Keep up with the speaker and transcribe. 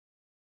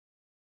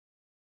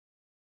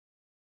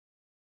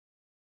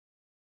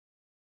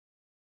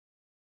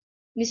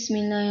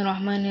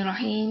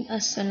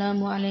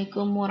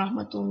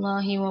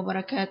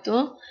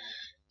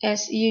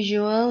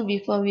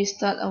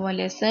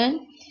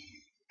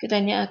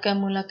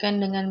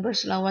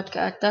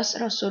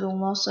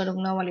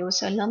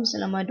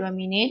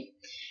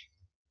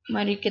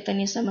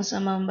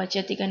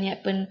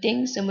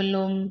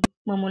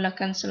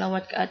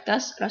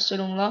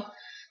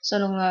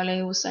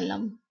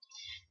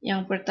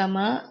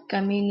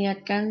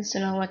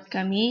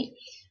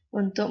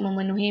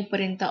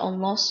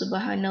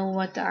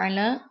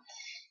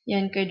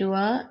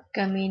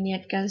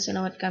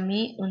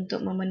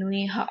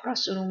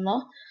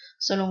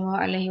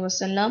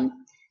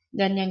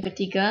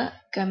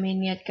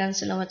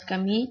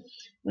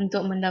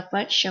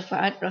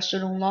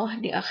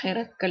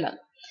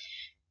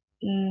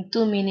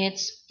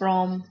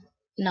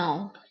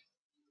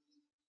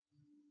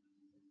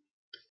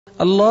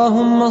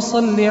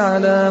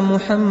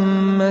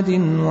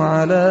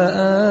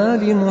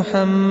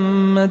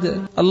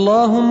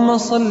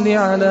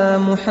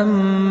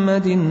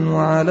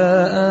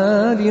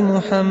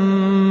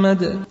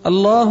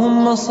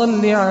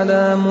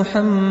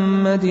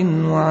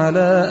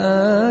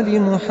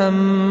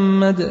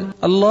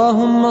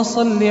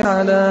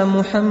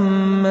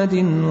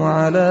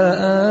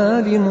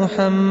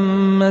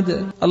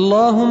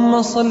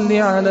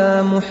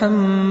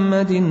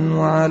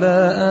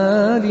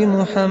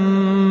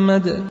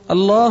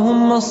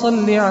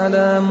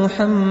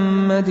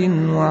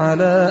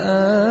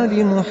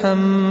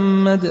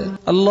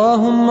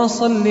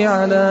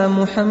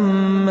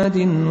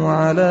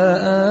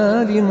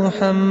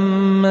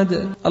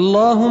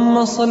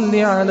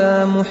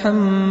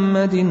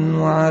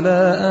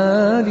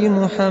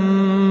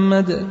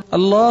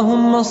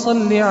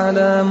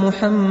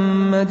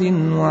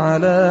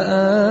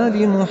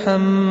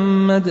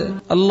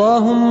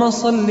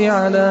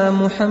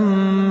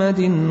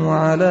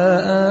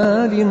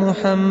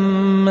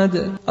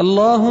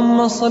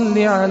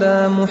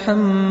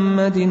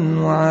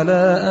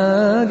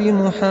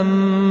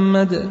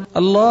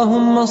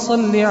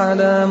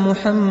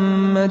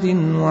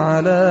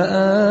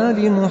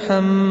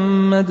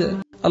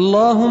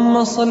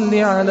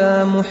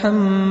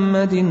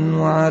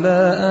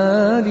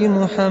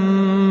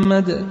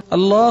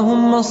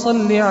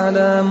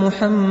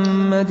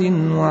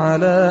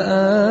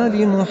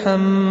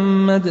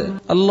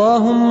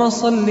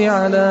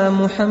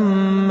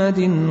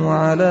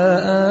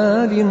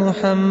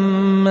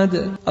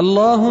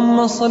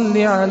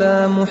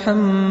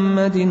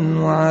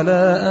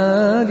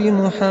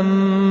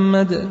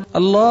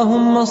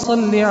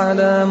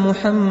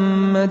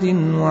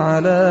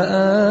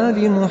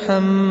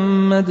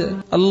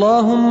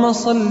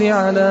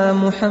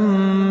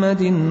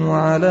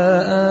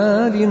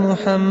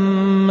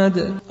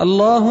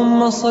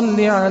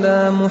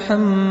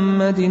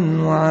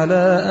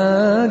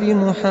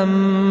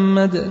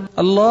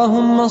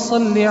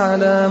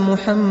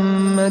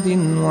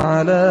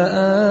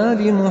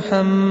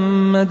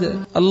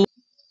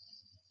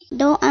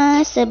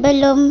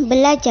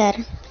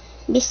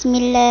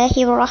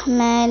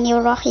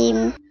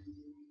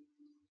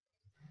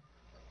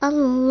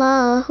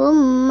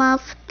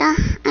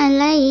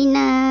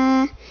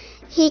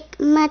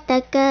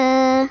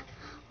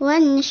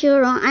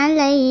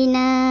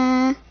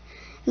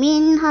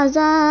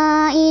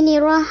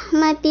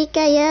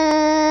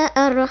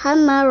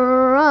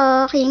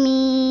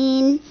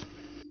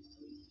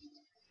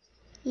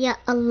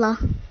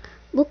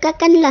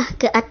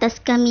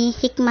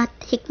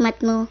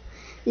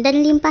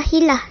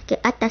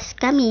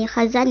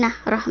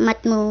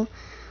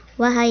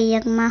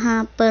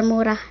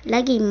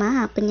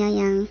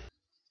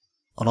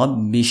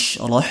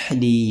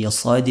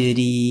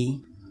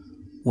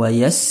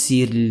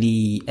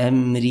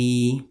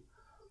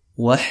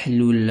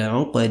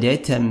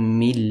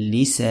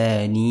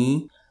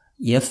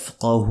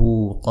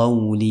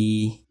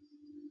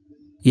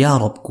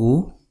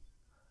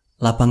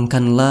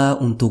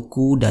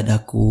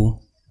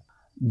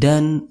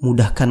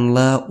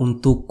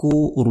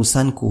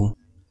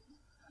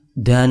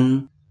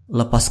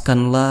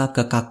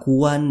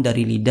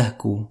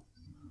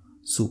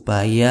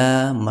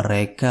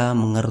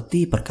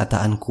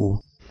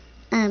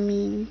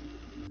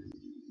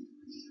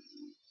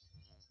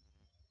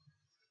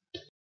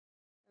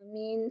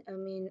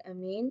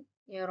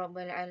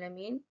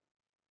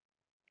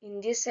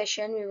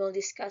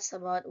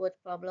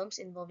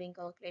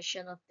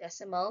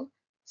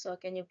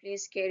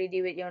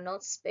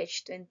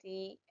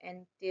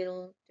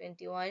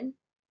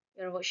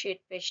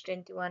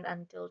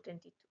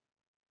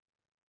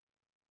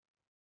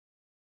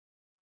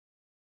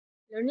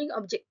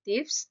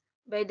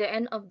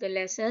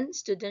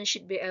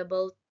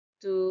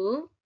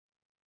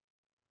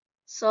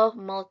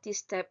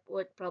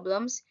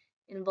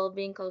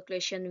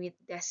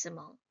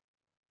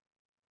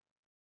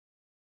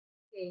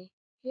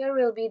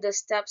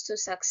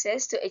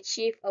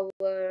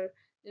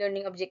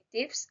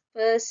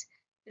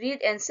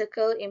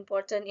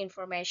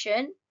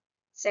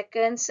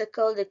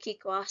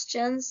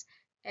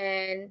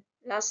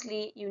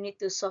lastly, you need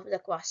to solve the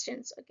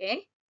questions,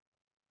 okay?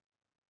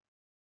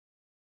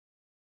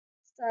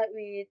 Start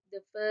with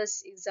the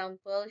first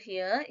example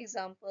here,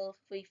 example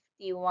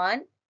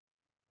 51.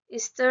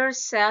 Esther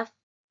saved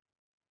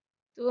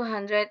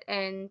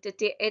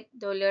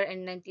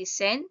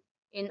 $238.90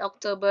 in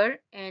October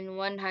and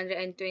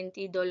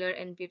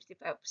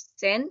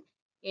 $120.55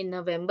 in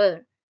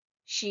November.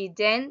 She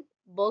then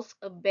bought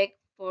a bag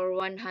for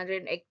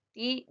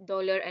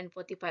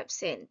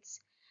 $180.45.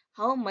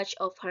 How much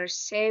of her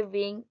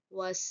saving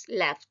was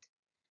left?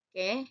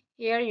 Okay,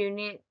 here you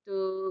need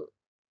to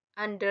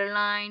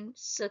underline,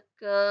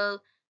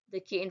 circle the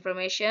key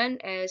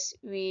information as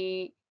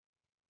we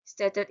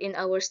stated in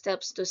our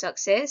steps to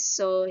success.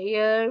 So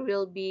here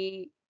will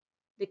be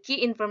the key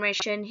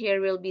information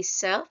here will be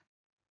self,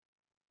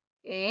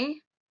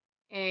 okay,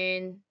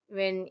 and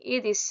when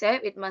it is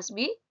self, it must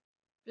be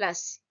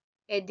plus,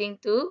 adding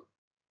to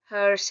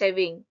her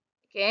saving,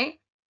 okay,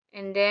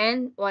 and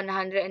then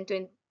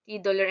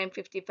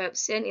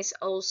 $120.55 is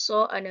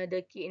also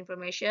another key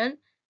information,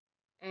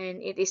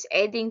 and it is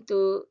adding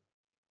to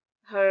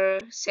her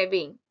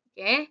saving,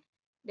 okay.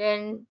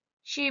 Then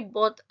she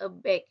bought a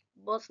bag.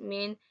 Both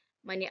mean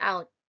money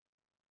out.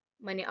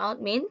 Money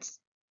out means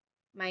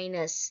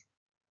minus,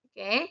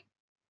 okay.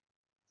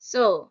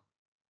 So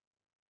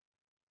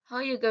how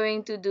you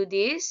going to do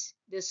this?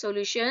 The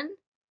solution,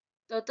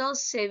 total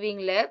saving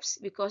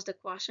left, because the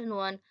question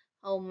one,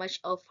 how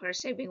much of her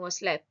saving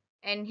was left.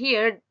 And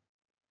here,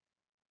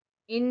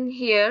 in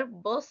here,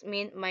 both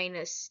mean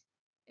minus.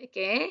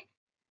 Okay,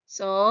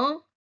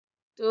 so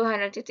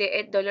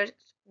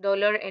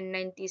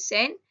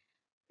 $238.90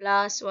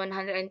 plus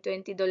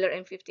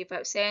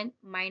 $120.55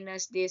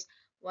 minus this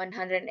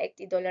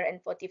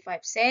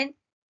 $180.45,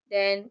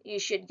 then you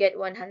should get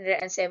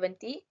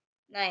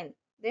 179.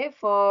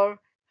 Therefore,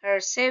 her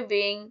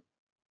saving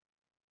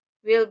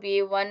will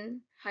be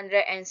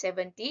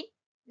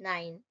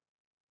 179.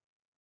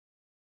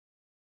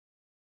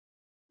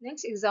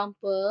 Next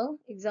example,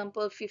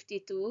 example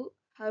 52.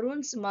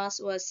 Harun's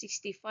mass was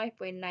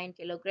 65.9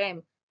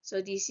 kilogram. So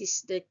this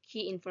is the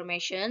key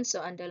information,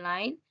 so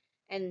underline.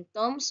 And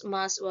Tom's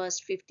mass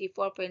was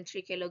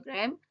 54.3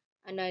 kilogram.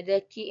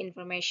 Another key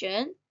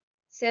information.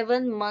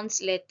 7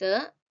 months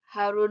later,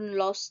 Harun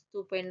lost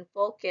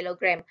 2.4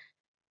 kilogram.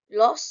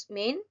 Loss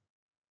mean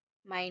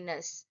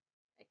minus.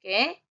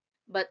 Okay?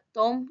 But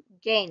Tom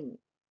gained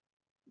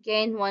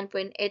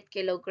 1.8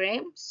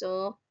 kilogram.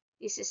 So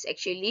this is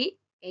actually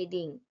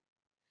adding.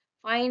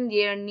 Find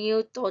their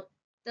new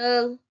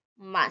total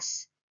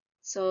mass.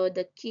 So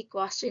the key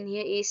question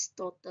here is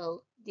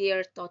total,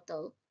 their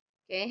total.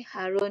 Okay,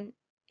 Harun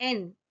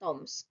and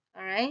Tom's.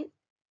 Alright.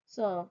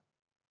 So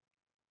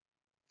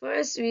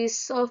first we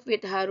solve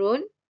with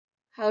Harun.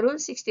 Harun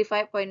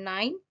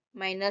 65.9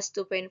 minus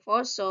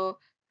 2.4. So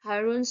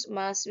Harun's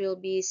mass will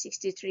be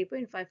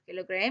 63.5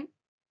 kilogram.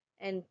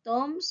 And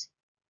Tom's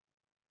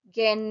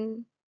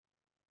gain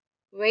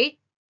weight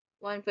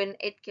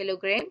 1.8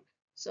 kilogram.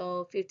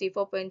 So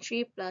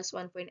 54.3 plus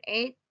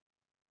 1.8.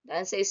 The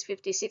answer is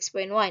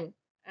 56.1.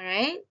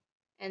 Alright?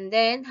 And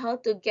then how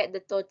to get the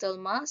total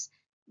mass?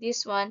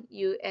 This one,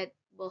 you add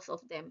both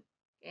of them.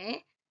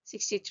 Okay?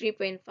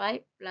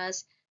 63.5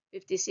 plus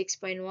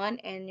 56.1,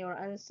 and your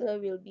answer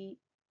will be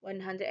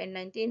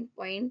 119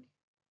 point,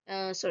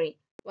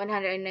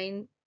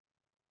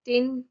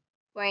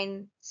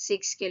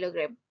 119.6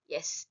 kilogram.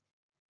 Yes.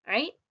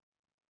 Alright?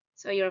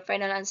 So your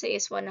final answer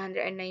is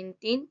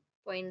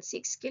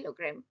 119.6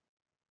 kilogram.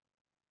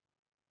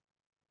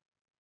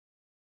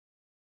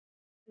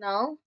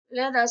 Now,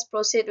 let us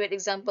proceed with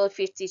example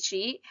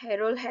 53.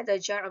 Harold had a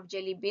jar of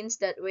jelly beans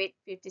that weighed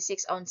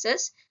 56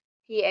 ounces.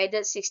 He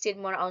added 16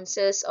 more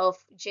ounces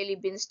of jelly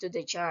beans to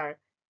the jar.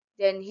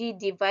 Then he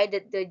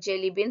divided the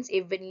jelly beans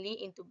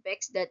evenly into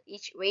bags that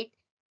each weighed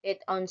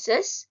 8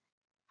 ounces.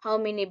 How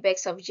many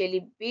bags of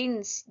jelly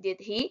beans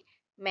did he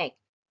make?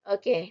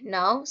 Okay,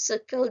 now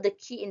circle the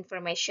key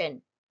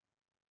information.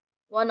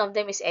 One of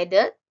them is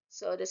added,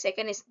 so the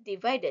second is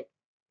divided.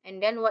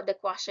 And then what the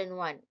question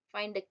want?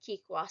 Find the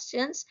key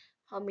questions.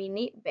 How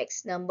many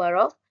bags? Number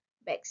of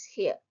bags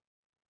here.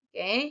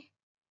 Okay.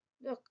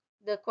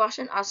 The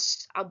question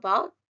asks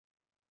about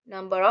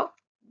number of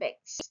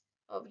bags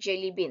of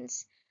jelly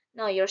beans.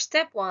 Now your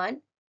step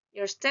one,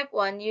 you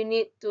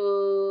need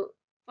to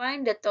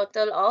find the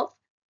total of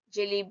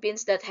jelly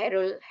beans that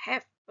Harold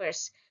have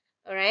first.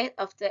 Alright,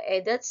 after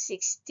added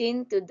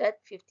 16 to that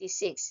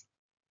 56.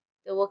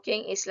 The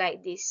working is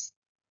like this.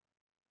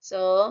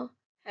 So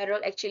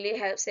Harold actually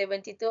have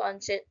 72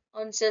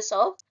 ounces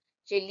of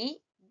jelly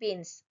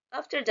beans.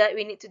 After that,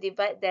 we need to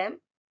divide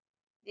them,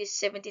 these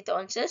 72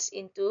 ounces,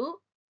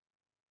 into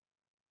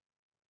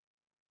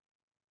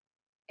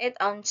 8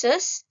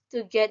 ounces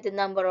to get the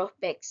number of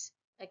bags.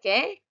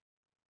 Okay?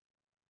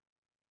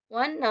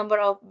 One number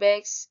of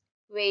bags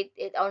weight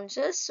 8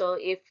 ounces. So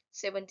if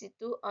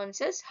 72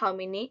 ounces, how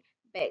many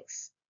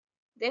bags?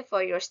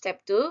 Therefore, your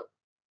step 2,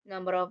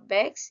 number of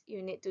bags,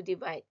 you need to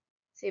divide.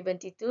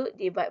 72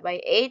 divided by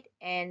 8,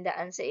 and the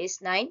answer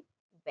is 9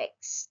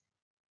 bags.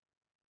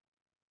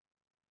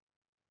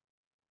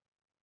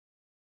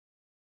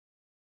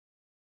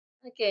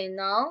 Okay,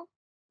 now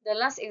the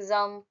last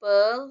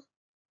example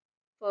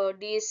for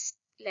this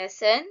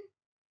lesson,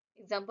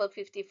 example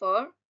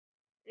 54.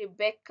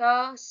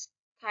 Rebecca's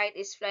kite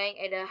is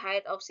flying at a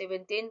height of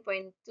 17.2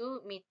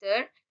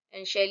 meter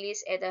and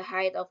Shelly's at a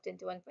height of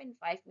 21.5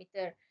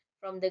 meter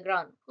from the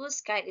ground.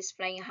 Whose kite is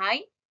flying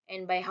high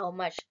and by how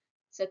much?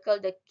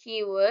 Circle the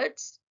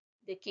keywords,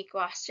 the key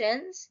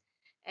questions,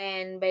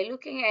 and by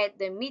looking at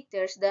the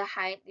meters, the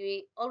height,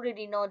 we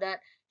already know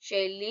that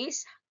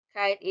Shelly's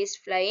kite is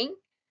flying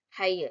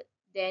higher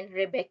than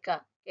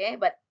Rebecca. Okay,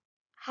 but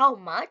how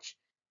much?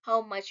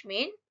 How much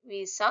mean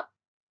we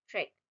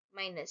subtract,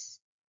 minus.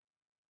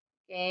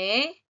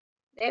 Okay,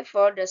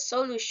 therefore the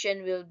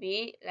solution will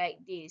be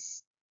like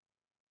this.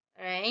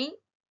 Alright,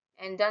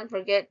 and don't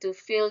forget to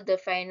fill the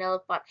final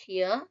part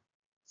here.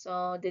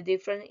 So the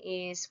difference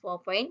is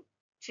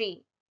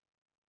 4.3.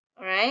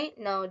 Alright,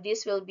 now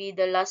this will be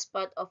the last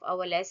part of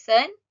our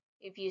lesson.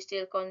 If you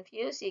still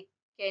confused, you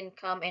can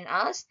come and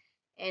ask.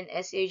 And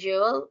as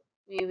usual,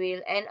 we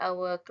will end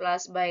our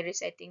class by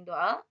reciting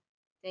dua.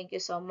 Thank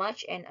you so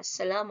much, and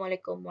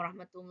Assalamualaikum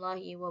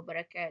warahmatullahi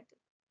wabarakatuh.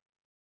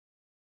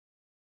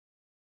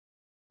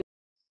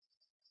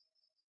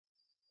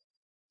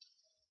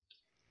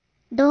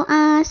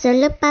 Doa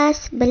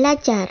selepas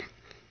belajar.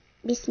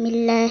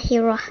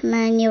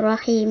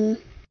 Bismillahirrahmanirrahim.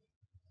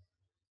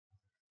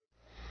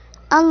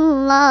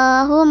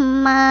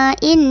 Allahumma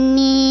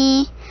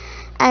inni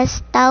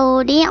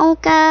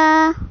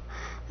astaudi'uka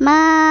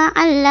ma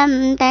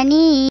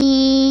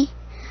 'allamtani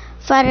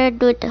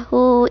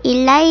fardudhu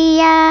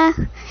ilayya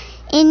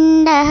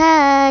inda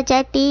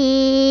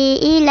hajati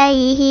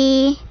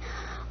ilaihi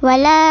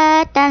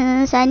wala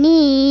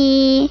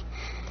tansani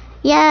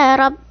ya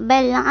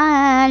rabbal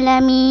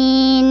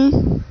alamin.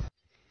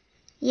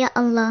 Ya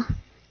Allah,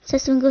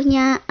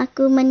 sesungguhnya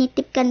aku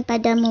menitipkan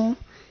padamu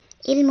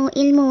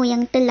ilmu-ilmu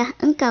yang telah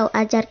engkau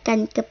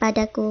ajarkan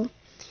kepadaku,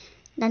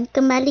 dan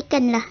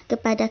kembalikanlah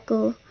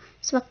kepadaku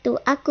sewaktu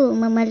aku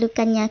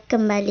memerlukannya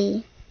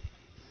kembali.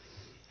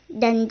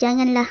 Dan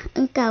janganlah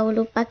engkau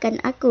lupakan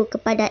aku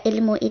kepada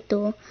ilmu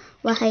itu,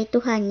 wahai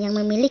Tuhan yang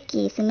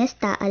memiliki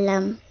semesta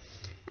alam.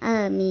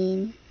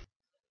 Amin.